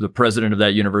made the president of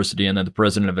that university, and then the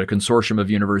president of a consortium of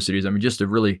universities. I mean, just a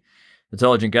really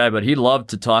intelligent guy, but he loved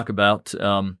to talk about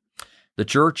the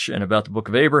church and about the Book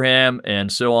of Abraham and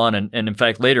so on. And in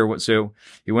fact, later, so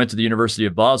he went to the University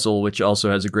of Basel, which also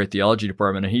has a great theology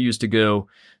department, and he used to go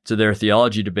to their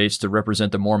theology debates to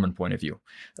represent the Mormon point of view.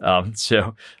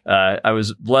 So I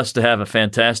was blessed to have a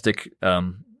fantastic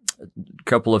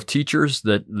couple of teachers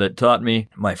that taught me.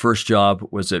 My first job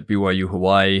was at BYU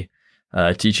Hawaii,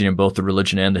 teaching in both the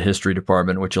religion and the history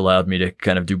department, which allowed me to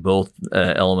kind of do both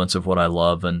elements of what I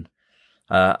love. And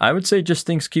I would say just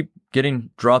things keep getting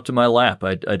dropped in my lap.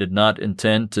 I did not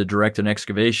intend to direct an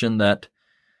excavation that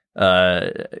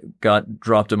got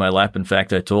dropped in my lap. In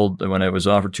fact, when it was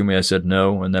offered to me, I said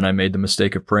no, and then I made the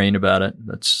mistake of praying about it.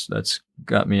 That's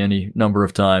got me any number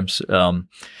of times.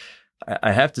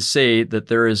 I have to say that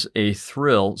there is a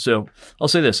thrill. So I'll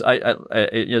say this: I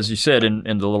as you said in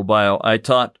the little bio, I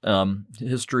taught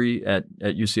history at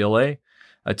UCLA.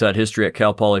 I taught history at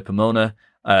Cal Poly Pomona.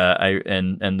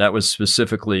 And that was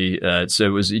specifically so it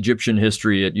was Egyptian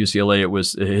history at UCLA. It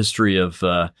was a history of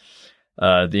the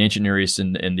ancient Near East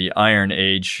in the Iron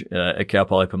Age at Cal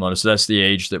Poly Pomona. So that's the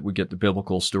age that we get the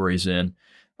biblical stories in.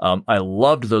 I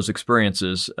loved those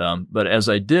experiences, but as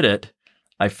I did it,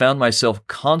 I found myself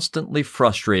constantly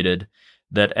frustrated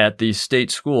that at these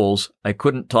state schools, I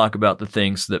couldn't talk about the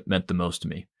things that meant the most to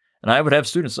me. And I would have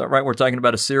students, right, we're talking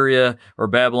about Assyria or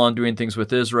Babylon doing things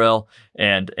with Israel,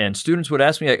 and students would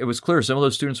ask me, it was clear some of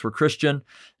those students were Christian,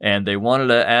 and they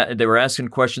were asking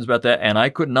questions about that, and I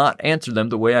could not answer them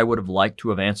the way I would have liked to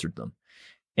have answered them.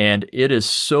 And it is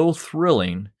so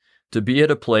thrilling to be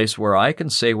at a place where I can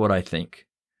say what I think,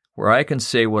 where I can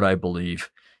say what I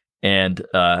believe. And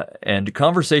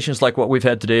conversations like what we've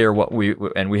had today,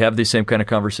 and we have these same kind of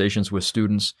conversations with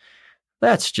students.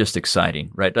 That's just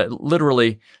exciting, right?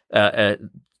 Literally, 10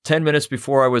 minutes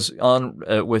before I was on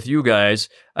with you guys,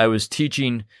 I was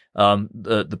teaching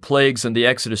the plagues and the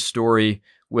Exodus story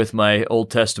with my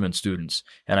Old Testament students,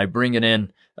 and I bring it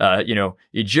in,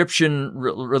 Egyptian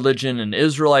religion and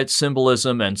Israelite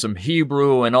symbolism and some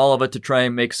Hebrew and all of it to try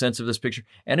and make sense of this picture.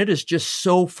 And it is just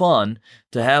so fun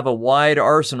to have a wide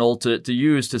arsenal to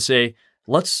use to say,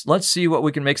 let's see what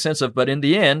we can make sense of. But in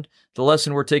the end, the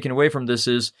lesson we're taking away from this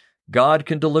is God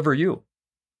can deliver you.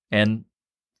 And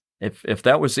if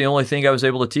that was the only thing I was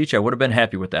able to teach, I would have been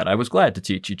happy with that. I was glad to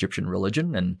teach Egyptian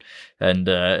religion and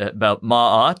about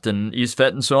Ma'at and Isfet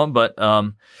and so on, but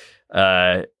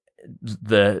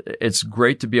it's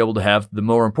great to be able to have the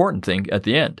more important thing at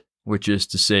the end, which is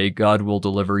to say God will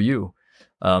deliver you.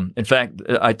 In fact,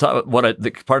 I taught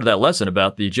part of that lesson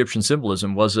about the Egyptian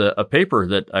symbolism was a paper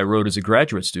that I wrote as a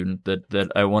graduate student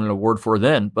that I won an award for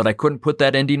then, but I couldn't put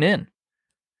that ending in.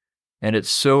 And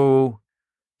it's so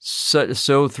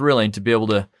thrilling to be able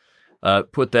to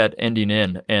put that ending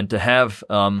in and to have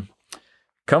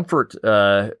comfort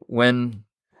when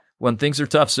things are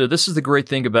tough. So this is the great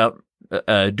thing about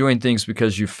doing things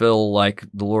because you feel like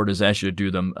the Lord has asked you to do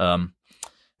them.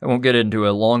 I won't get into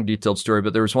a long, detailed story,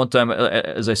 but there was one time,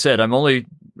 as I said, I'm only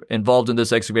involved in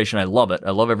this excavation. I love it.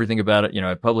 I love everything about it.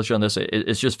 I publish on this.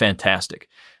 It's just fantastic.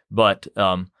 But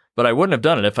I wouldn't have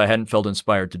done it if I hadn't felt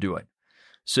inspired to do it.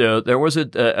 So there was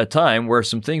a time where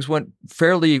some things went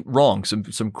fairly wrong.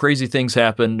 Some crazy things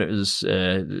happened. There was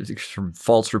some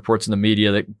false reports in the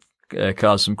media that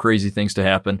caused some crazy things to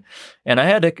happen. And I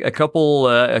had a couple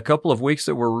of weeks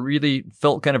that were really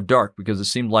felt kind of dark because it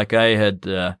seemed like I had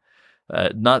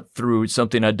not through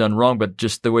something I'd done wrong, but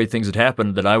just the way things had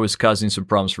happened, that I was causing some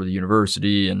problems for the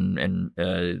university and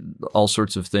all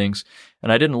sorts of things.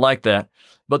 And I didn't like that.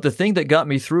 But the thing that got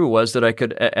me through was that I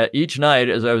could, each night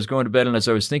as I was going to bed and as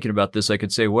I was thinking about this, I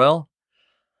could say, well,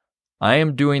 I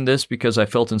am doing this because I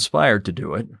felt inspired to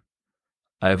do it.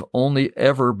 I've only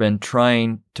ever been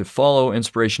trying to follow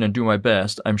inspiration and do my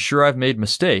best. I'm sure I've made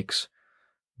mistakes,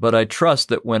 but I trust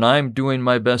that when I'm doing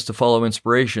my best to follow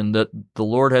inspiration, that the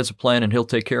Lord has a plan and He'll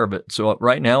take care of it. So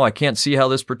right now, I can't see how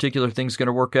this particular thing's going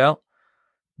to work out,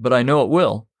 but I know it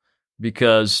will,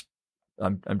 because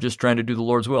I'm just trying to do the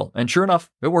Lord's will. And sure enough,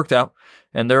 it worked out.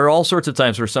 And there are all sorts of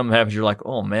times where something happens, you're like,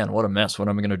 oh man, what a mess. What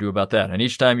am I going to do about that? And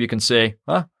each time you can say,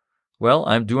 well,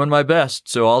 I'm doing my best,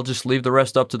 so I'll just leave the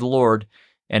rest up to the Lord.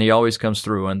 And He always comes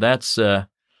through. And that's a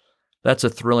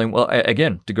thrilling, well,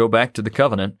 again, to go back to the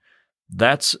covenant,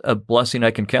 that's a blessing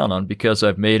I can count on, because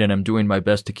I've made and I'm doing my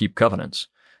best to keep covenants.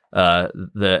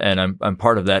 And I'm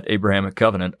part of that Abrahamic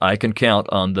covenant. I can count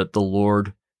on that the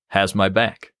Lord has my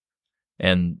back.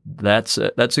 And that's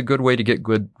a good way to get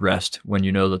good rest, when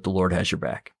you know that the Lord has your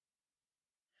back.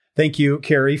 Thank you,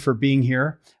 Carey, for being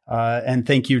here. And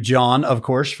thank you, John, of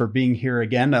course, for being here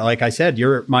again. Like I said,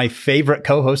 you're my favorite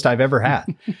co-host I've ever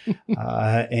had.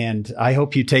 And I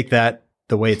hope you take that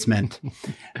the way it's meant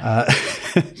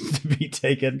to be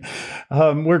taken.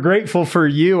 We're grateful for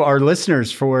you, our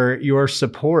listeners, for your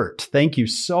support. Thank you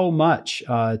so much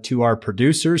to our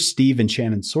producers, Steve and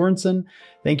Shannon Sorensen.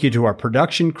 Thank you to our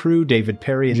production crew, David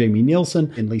Perry and Jamie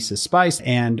Nielsen and Lisa Spice.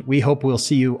 And we hope we'll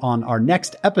see you on our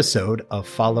next episode of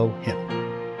Follow Him.